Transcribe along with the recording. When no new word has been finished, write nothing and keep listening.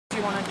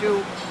you want to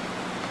do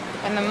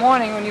in the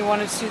morning when you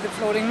want to see the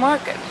floating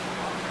market.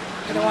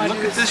 You don't want to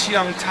Look at this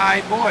young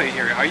Thai boy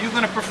here. Are you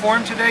going to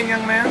perform today,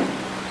 young man?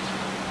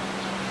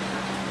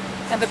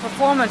 And the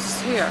performance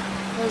is here.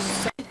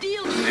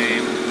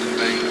 Name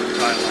Bangkok,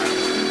 Thailand,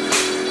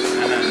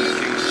 and then the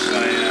King of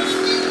Siam.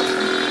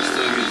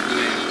 Still use the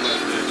name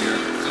posted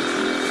here.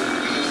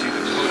 You're going to see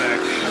the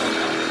Kodak show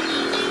now.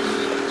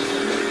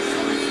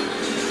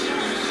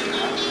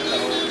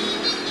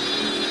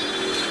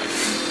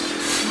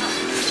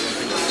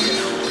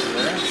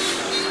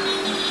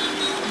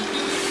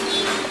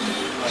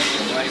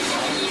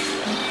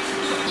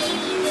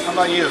 How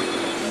about you?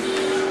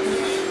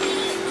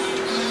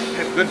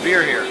 Had good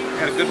beer here.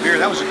 Had a good beer.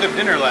 That was a good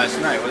dinner last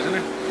night, wasn't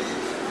it?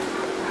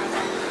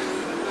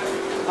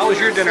 How was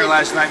your dinner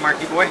last night,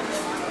 Marky boy? Did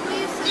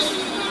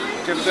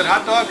you have a good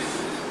hot dog?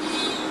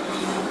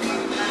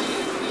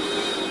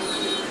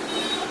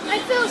 I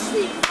fell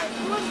asleep.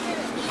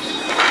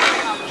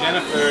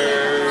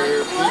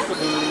 Jennifer.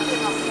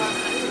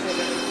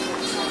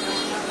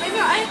 I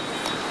know.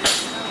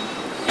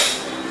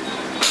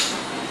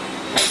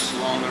 It's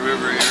along the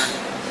river here.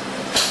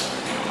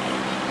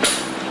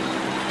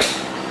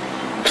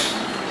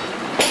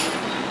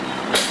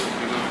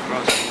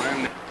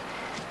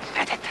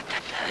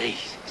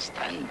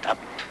 Stand up.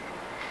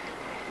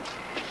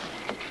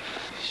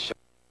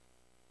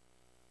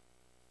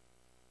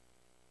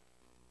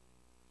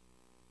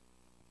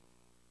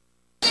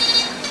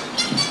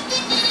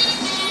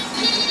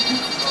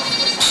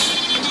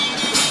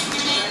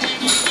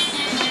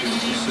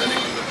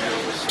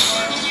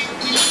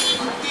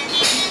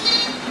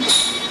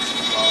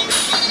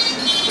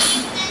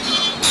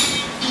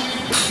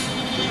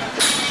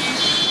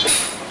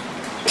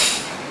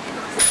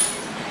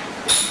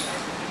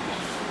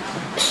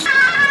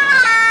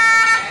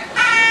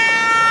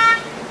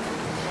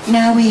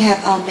 Now we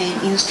have our main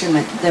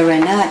instrument, the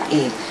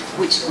renade,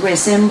 which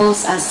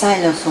resembles a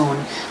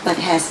xylophone but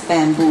has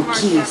bamboo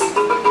keys.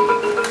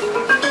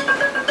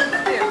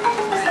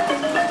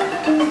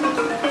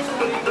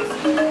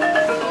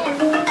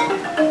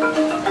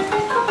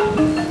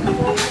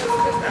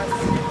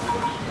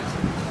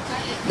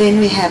 Then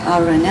we have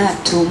our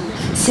renade tomb,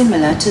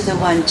 similar to the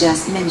one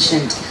just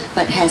mentioned,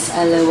 but has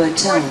a lower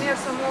tone.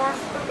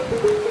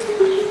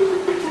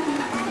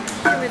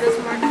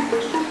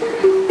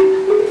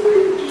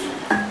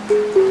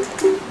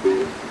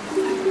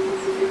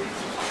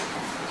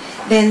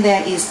 Then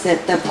there is the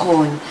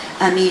tapon,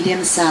 a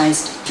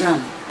medium-sized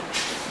drum.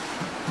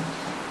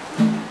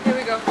 Here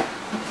we go.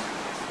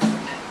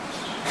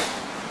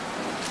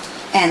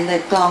 And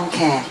the gong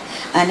khe,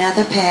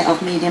 another pair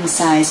of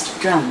medium-sized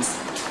drums.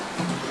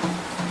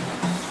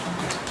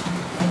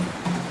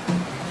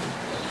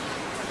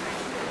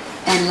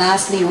 And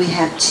lastly we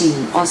have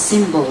chin, or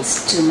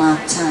cymbals, to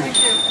mark time.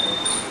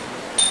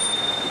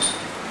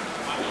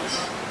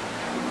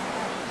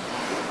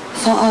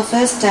 For our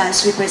first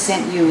dance, we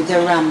present you the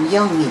Ram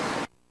Yongit.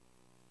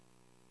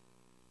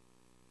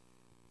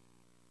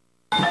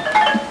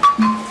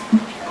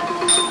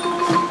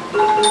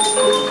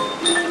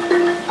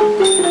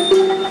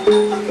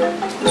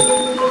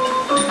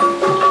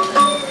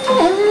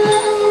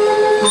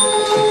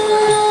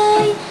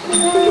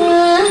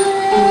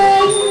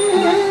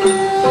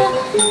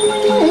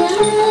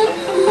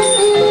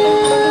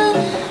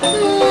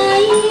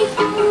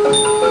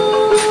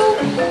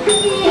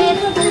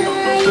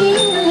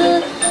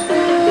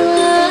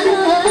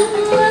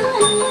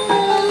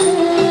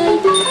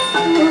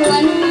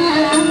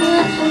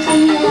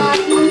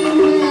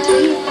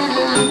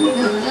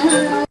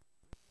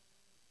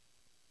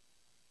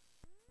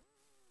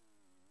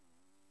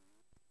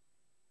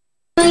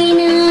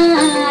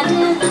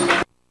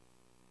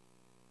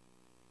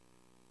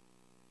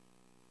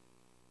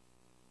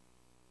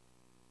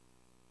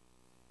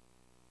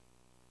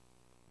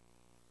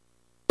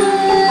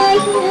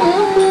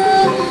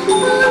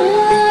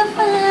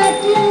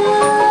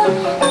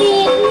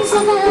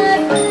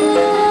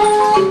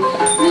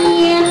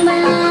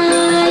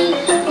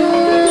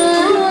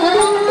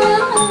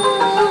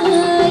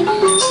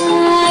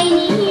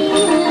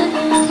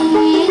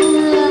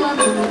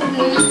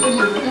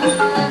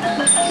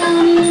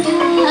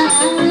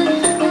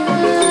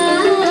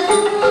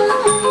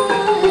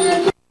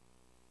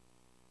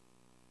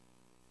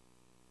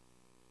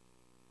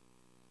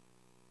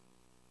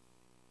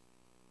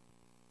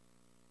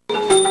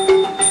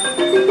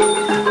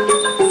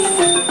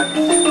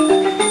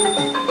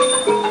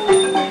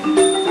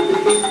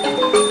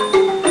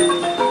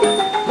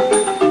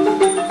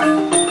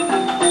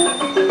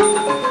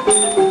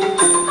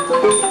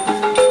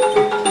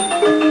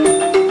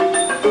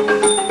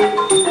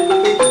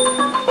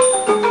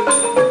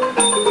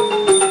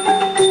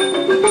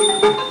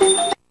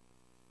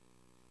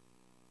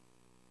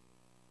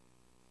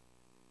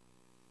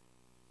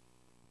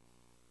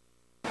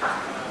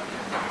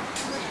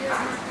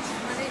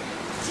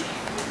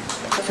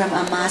 From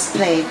a mass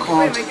play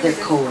called The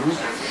Cont.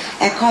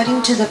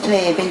 According to the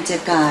play,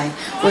 Benjagai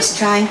was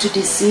trying to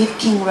deceive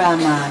King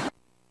Rama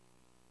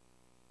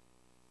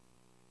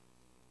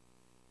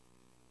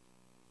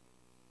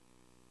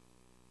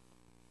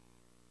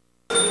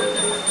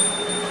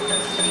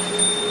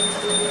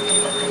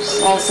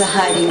is also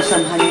hiding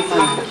from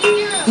Hanuman.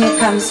 Here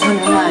comes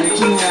Hanuman,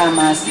 King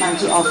Rama's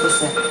monkey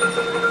officer.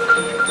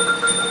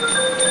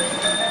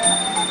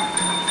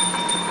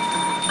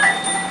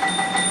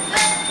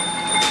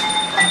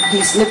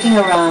 He's looking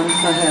around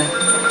for her.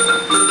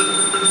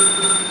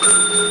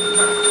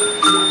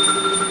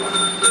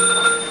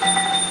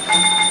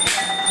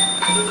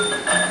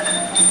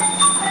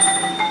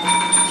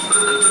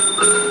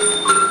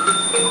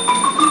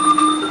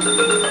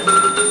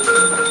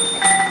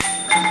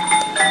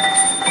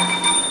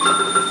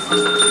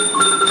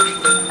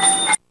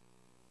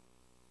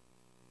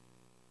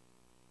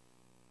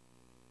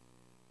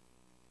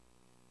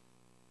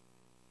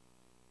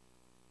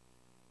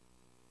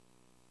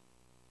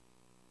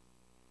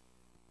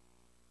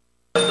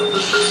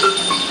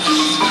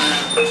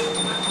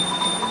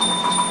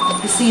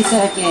 He sees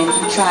her again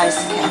and tries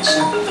to catch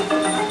her.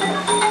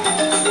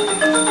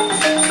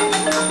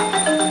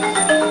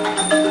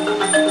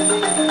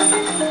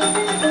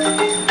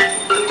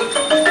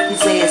 He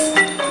says,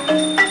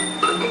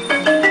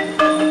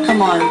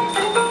 "Come on,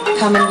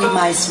 come and be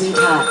my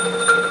sweetheart."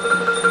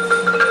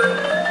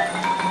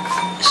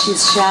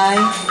 She's shy,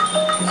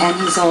 and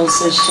he's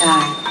also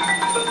shy.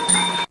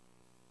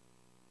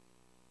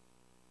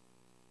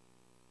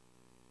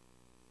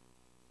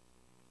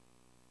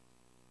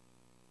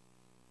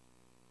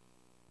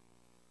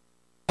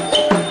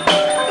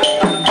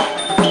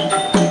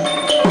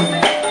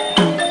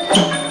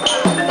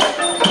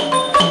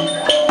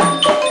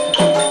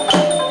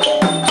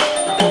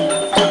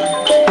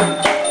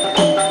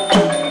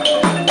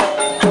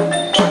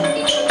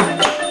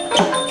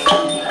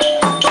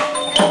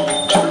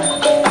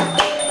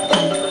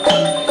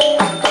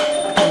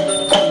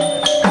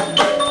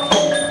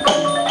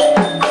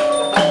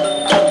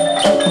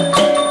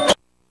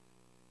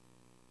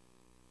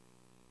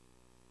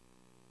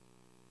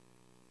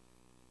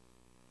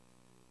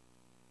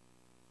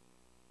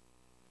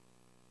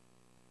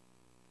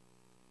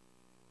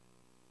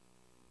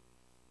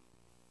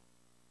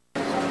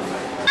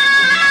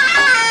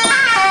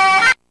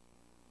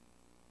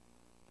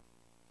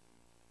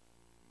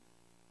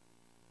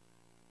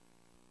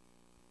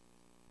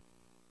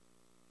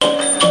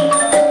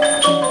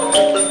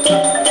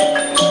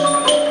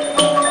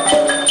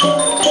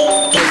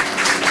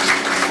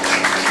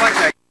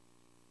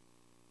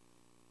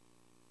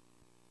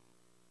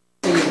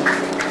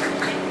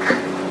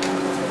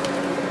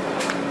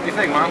 What do you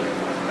think, Mom? Is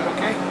that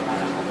okay?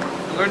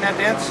 You learn that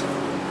dance?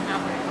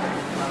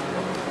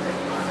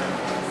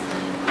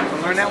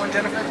 You learn that one,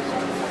 Jennifer?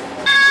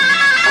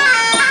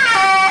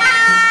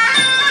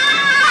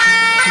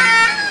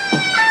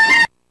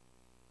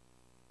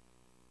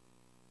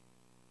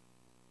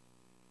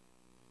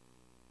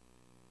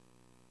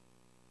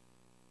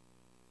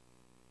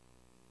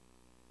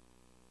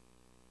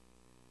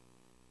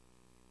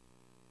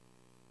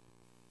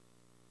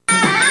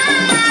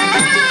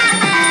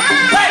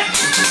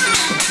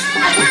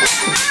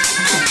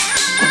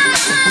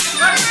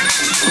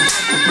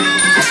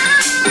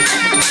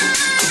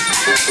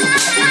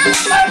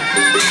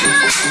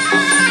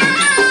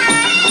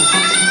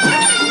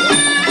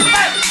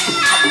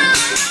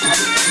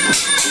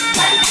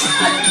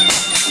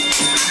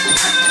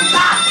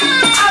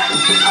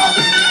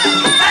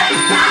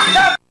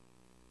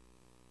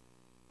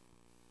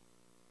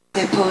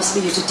 They pose for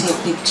you to take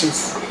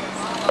pictures.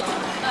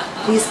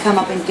 Please come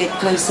up and get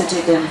closer to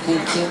them.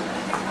 Thank you.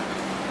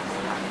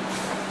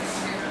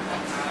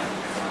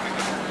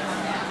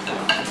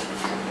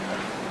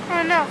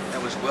 Oh no.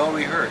 That was well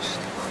rehearsed.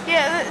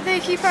 Yeah, they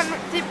keep on.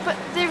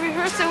 They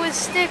rehearse it with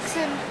sticks,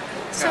 and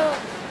so.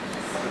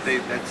 But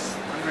that's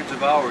hundreds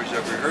of hours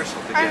of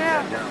rehearsal to get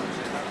that down.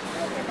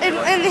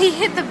 And he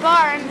hit the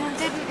bar and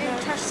didn't even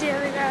touch the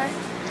other guy.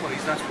 Well,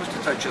 he's not supposed to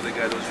touch the other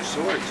guy. Those are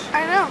swords.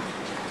 I know.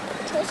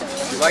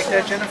 You like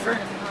that, Jennifer?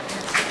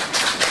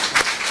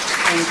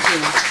 Thank you.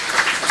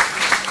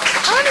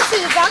 I want to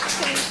see the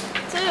boxing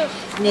too.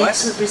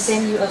 Next, we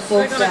present you a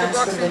folk dance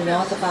from the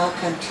north of our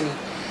country,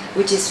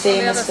 which is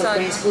famous for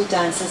graceful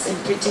dances and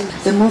pretty.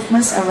 The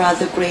movements are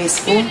rather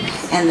graceful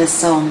and the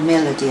song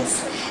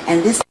melodious.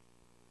 And this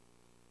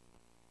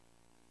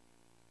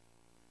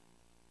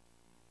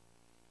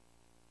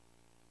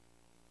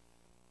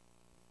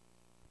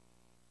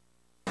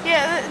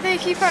Yeah, they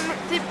keep on.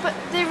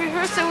 They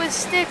rehearse it with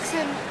sticks,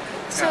 and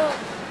so.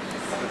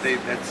 But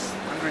that's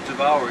hundreds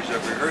of hours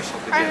of rehearsal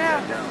to get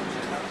that down.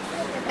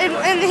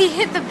 And he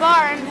hit the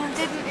bar and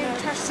didn't even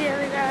touch the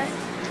other guy.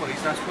 Well,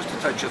 he's not supposed to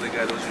touch the other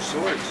guy. Those are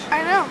swords.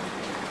 I know.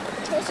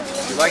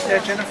 You like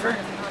that, Jennifer?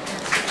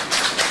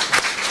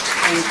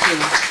 Thank you.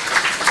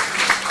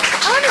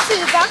 I want to see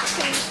the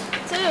boxing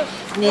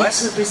too.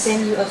 Next, we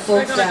present you a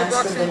folk dance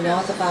from the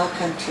north of our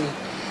country,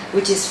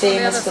 which is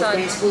famous for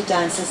graceful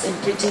dances and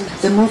pretty.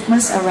 The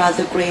movements are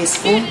rather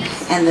graceful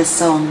and the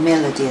song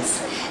melodious.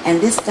 And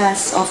this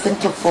dance is often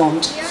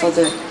performed for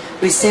the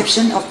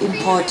reception of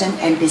important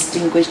and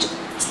distinguished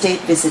state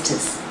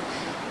visitors.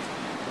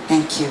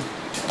 Thank you.